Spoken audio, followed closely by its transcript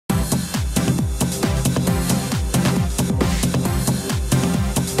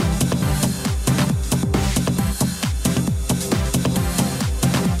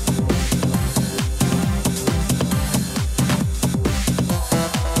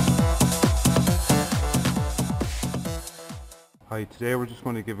Hi, today we're just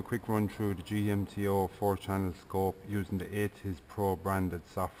going to give a quick run through the GMTO 4-channel scope using the ATIS Pro branded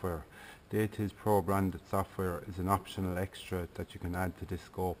software. The ATIS Pro branded software is an optional extra that you can add to this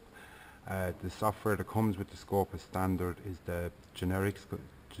scope. The software that comes with the scope as standard is the generic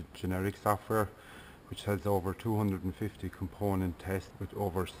software, which has over 250 component tests with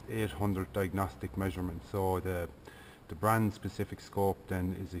over 800 diagnostic measurements. So the brand specific scope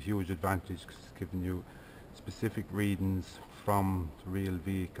then is a huge advantage because it's giving you specific readings from the real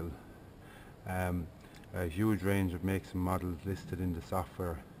vehicle. A huge range of makes and models listed in the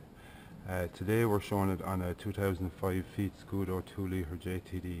software. Today we're showing it on a 2005 Fiat Scudo 2-litre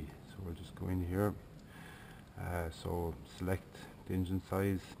JTD. So we'll just go in here. So select the engine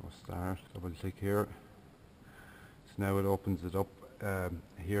size, we'll start, double click here. So now it opens it up.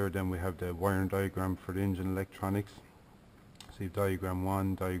 Here then we have the wiring diagram for the engine electronics. So you have diagram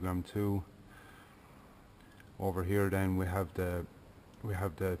 1, diagram 2. Over here then we have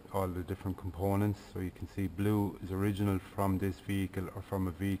all the different components. So you can see blue is original from this vehicle or from a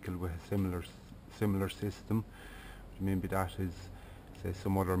vehicle with a similar system. Maybe that is, say,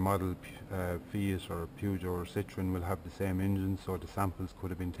 some other model, Fiat or Peugeot or Citroen will have the same engine, so the samples could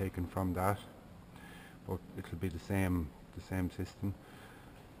have been taken from that, but it'll be the same system.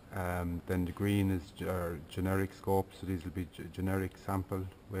 Then the green is generic scope, so these will be generic sample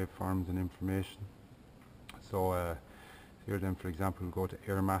waveforms and information. So here then, for example, we'll go to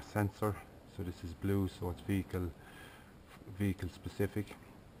air mass sensor. So this is blue, so it's vehicle specific.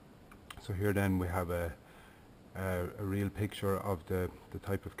 So here then we have a real picture of the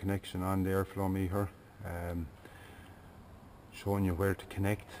type of connection on the airflow meter, showing you where to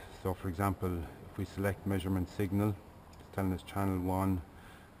connect. So for example, if we select measurement signal, it's telling us channel 1,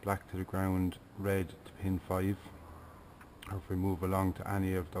 black to the ground, red to pin 5. Or if we move along to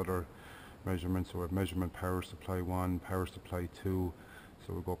any of the other measurements, so we have measurement power supply 1, power supply 2,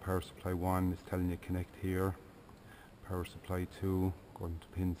 so we'll go power supply 1 is telling you connect here, power supply 2 going to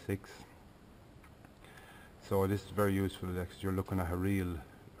pin 6. So this is very useful because you're looking at a real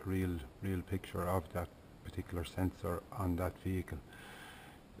picture of that particular sensor on that vehicle.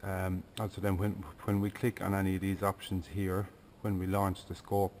 Also then when we click on any of these options here, when we launch the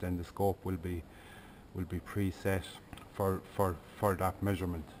scope, then the scope will be preset for that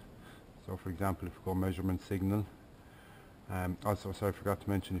measurement. So for example, if we go measurement signal, also, sorry, I forgot to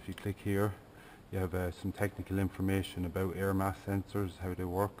mention, if you click here, you have some technical information about air mass sensors, how they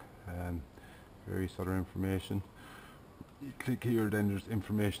work, various other information. You click here, then there's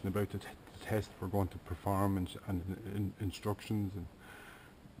information about the test we're going to perform and instructions and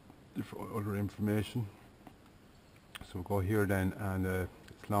other information. So we'll go here then, and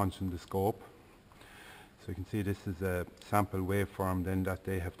it's launching the scope. So you can see this is a sample waveform then that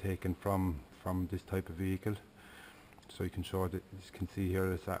they have taken from this type of vehicle. So you can show that, you can see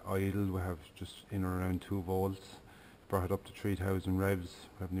here it's at idle, we have just in or around 2 volts. Brought it up to 3000 revs,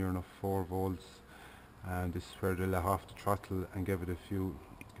 we have near enough 4 volts. And this is where they let off the throttle and give it a few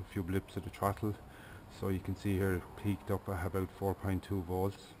blips of the throttle. So you can see here it peaked up at about 4.2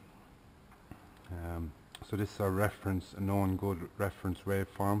 volts. So this is a known good reference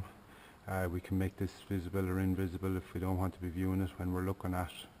waveform. We can make this visible or invisible if we don't want to be viewing it when we're looking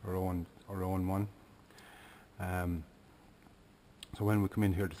at our own one. So when we come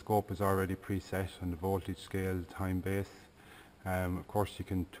in here, the scope is already preset on the voltage scale, time base. Of course you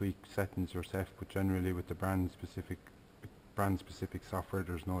can tweak settings yourself, but generally with the brand specific software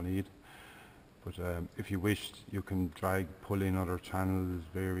there's no need. But if you wished, you can drag, pull in other channels,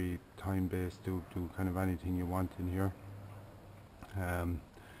 vary time base, do kind of anything you want in here.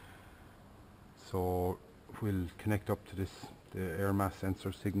 So we'll connect up to the air mass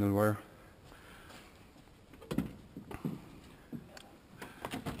sensor signal wire.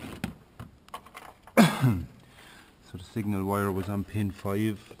 So the signal wire was on pin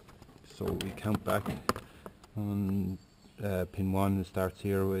 5, so we count back on pin 1. It starts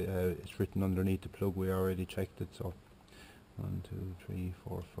here, it's written underneath the plug, we already checked it. So 1, 2, 3,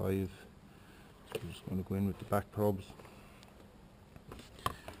 4, 5. So we're just going to go in with the back probes.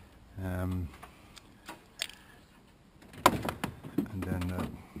 And then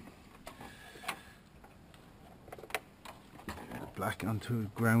black onto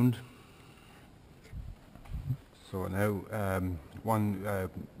ground. So now one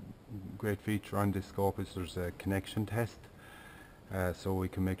great feature on this scope is there's a connection test, so we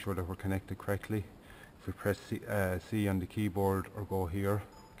can make sure that we're connected correctly. If we press C on the keyboard or go here,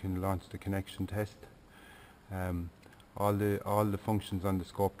 we can launch the connection test. All the functions on the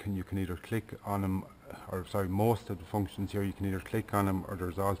scope you can either click on them, or sorry, most of the functions here you can either click on them, or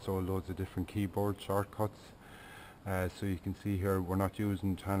there's also loads of different keyboard shortcuts. So you can see here we're not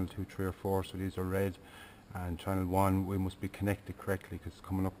using channel 2, 3 or 4, so these are red, and channel 1 we must be connected correctly because it's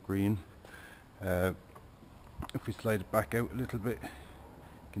coming up green. If we slide it back out a little bit, you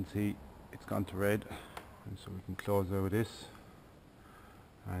can see it's gone to red, and so we can close out this,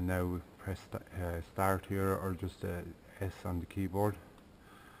 and now we press start here, or just S on the keyboard,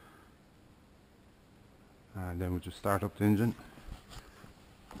 and then we'll just start up the engine.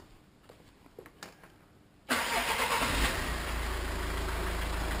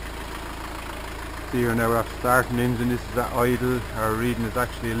 Here now after starting the engine, this is at idle. Our reading is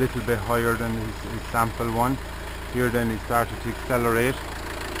actually a little bit higher than his sample one. Here then he started to accelerate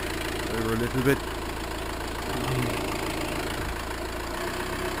over a little bit.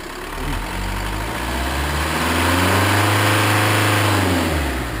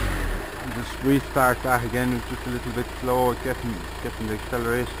 And just restart that again, it's just a little bit slow at getting the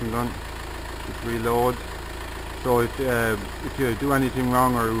acceleration done. Just reload. So if you do anything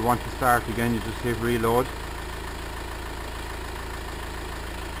wrong or you want to start again, you just hit reload.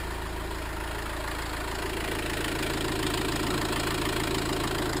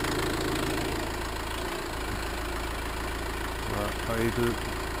 Idle.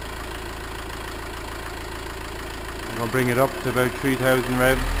 I'm going to bring it up to about 3000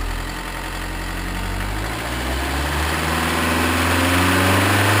 revs.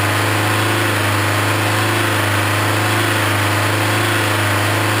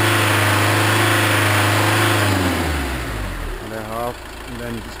 And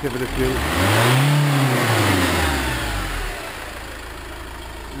then just give it a few.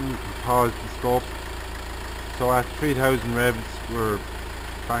 You can pause the scope. So at 3000 revs we're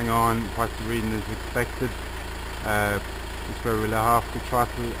bang on what the reading is expected. This is where we let off the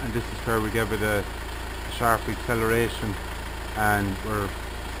throttle, and this is where we give it a sharp acceleration, and we're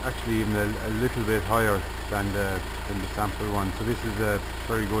actually even a little bit higher than the sample one. So this is a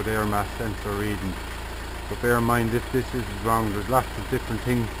very good air mass sensor reading. So bear in mind, if this is wrong, there's lots of different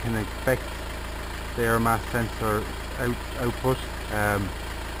things can affect the air mass sensor output.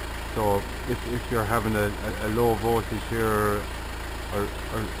 So if you're having a low voltage here, or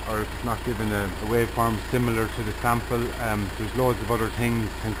if it's not giving a waveform similar to the sample, there's loads of other things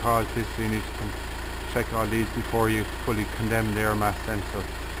can cause this, so you need to check all these before you fully condemn the air mass sensor.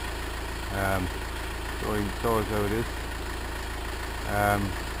 So you can close out this.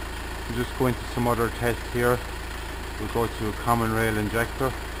 We'll just go into some other tests here. We'll go to a common rail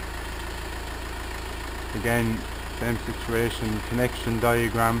injector. Again, same situation, connection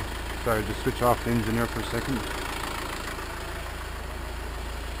diagram. Sorry, just switch off the engine here for a second.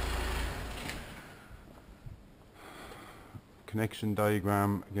 Connection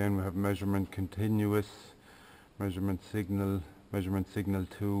diagram, again we have measurement continuous, measurement signal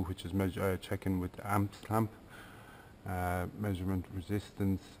 2, which is checking with the amps clamp, measurement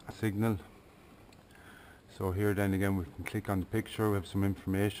resistance signal. So here then again we can click on the picture, we have some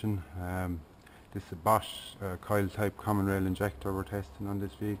information. This is a Bosch coil type common rail injector we're testing on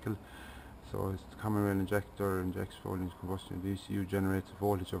this vehicle. So it's the common rail injector injects voltage combustion. The ECU generates a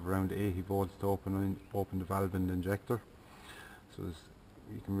voltage of around 80 volts to open the valve in the injector. So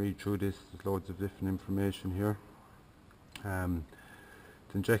you can read through this, there's loads of different information here. The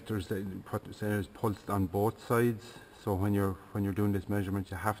injector is pulsed on both sides, so when you're doing this measurement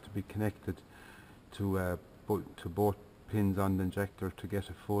you have to be connected to both pins on the injector to get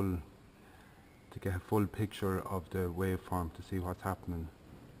a full picture of the waveform to see what's happening.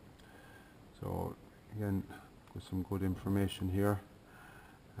 So again, with some good information here.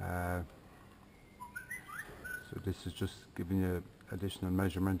 So this is just giving you additional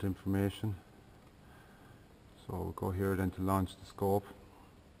measurement information. So we'll go here then to launch the scope.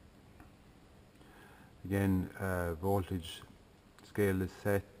 Again, voltage scale is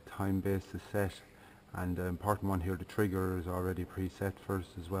set, time base is set, and the important one here, the trigger is already preset for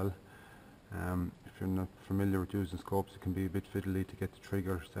us as well. If you're not familiar with using scopes, it can be a bit fiddly to get the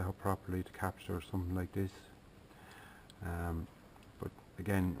trigger set up properly to capture something like this. But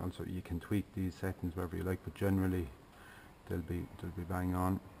again, also you can tweak these settings wherever you like, but generally they'll be bang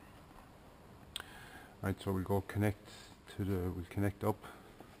on. Right, so we'll go connect we'll connect up.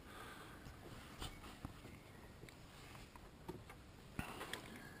 I'm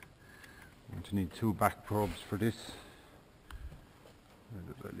going to need 2 back probes for this. Where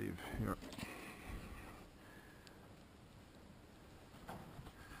did I leave? Here.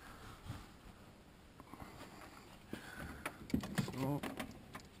 So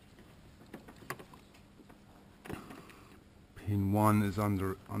pin 1 is on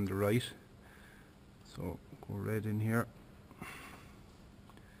the right, so go red in here,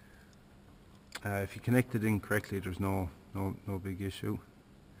 If you connect it in correctly, there's no big issue.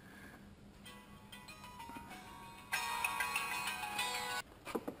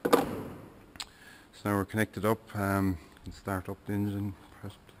 So now we're connected up. You can start up the engine.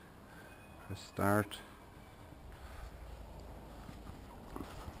 Press start.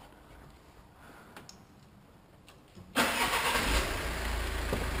 So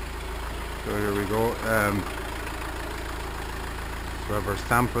here we go. So we have our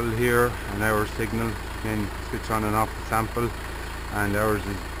sample here and our signal. Again, switch on and off the sample, and ours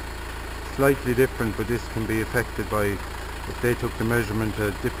is slightly different, but this can be affected by if they took the measurement at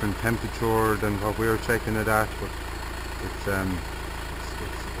a different temperature than what we are checking it at, but it's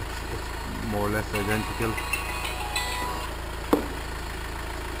more or less identical.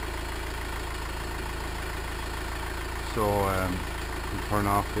 So we'll turn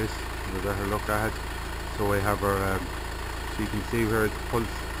off this, have a better look at it. So we have our, so you can see where it's pulse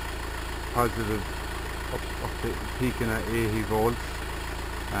positive up to peaking at 80 volts.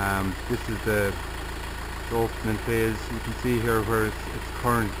 This is the opening phase. You can see here where it's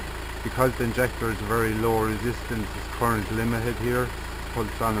current, because the injector is very low resistance, it's current limited here.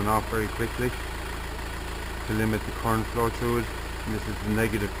 Pulse on and off very quickly to limit the current flow through it. And this is the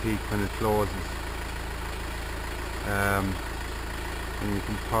negative peak when it closes. And you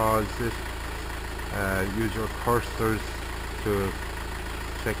can pause it. Use your cursors to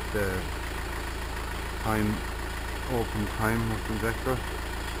check the time, open time of the injector.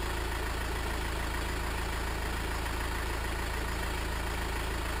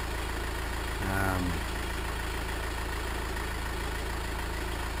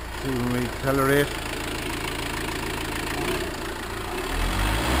 So when we accelerate,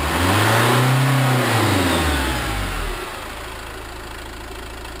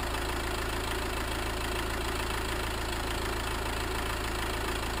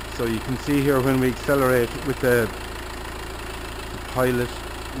 so you can see here when we accelerate with the pilot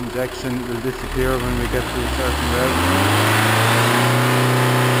injection, will disappear when we get to a certain rev.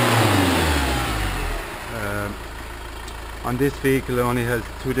 On this vehicle it only has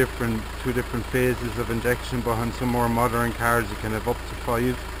two different phases of injection, but on some more modern cars you can have up to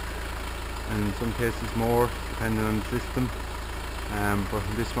 5, and in some cases more, depending on the system. But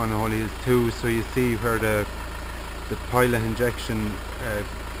this one only has 2, so you see where the pilot injection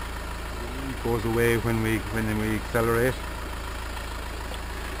goes away when we accelerate.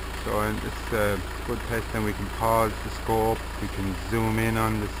 So it's a good test. Then we can pause the scope, we can zoom in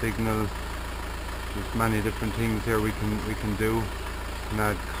on the signal. There's many different things here we can do. You can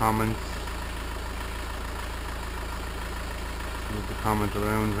add comments. Move the comment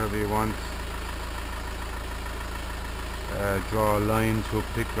around wherever you want. Draw a line to a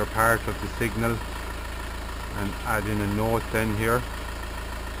particular part of the signal and add in a note then here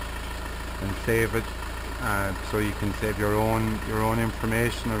and save it. So you can save your own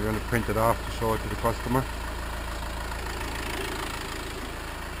information, or you're going to print it off to show it to the customer.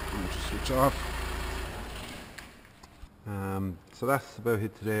 Just switch off. So that's about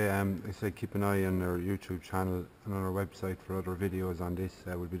it today. I said keep an eye on our YouTube channel and on our website for other videos on this.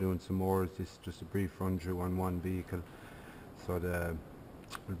 We'll be doing some more. This is just a brief run through on one vehicle. So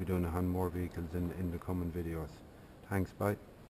we'll be doing it on more vehicles in the coming videos. Thanks, bye.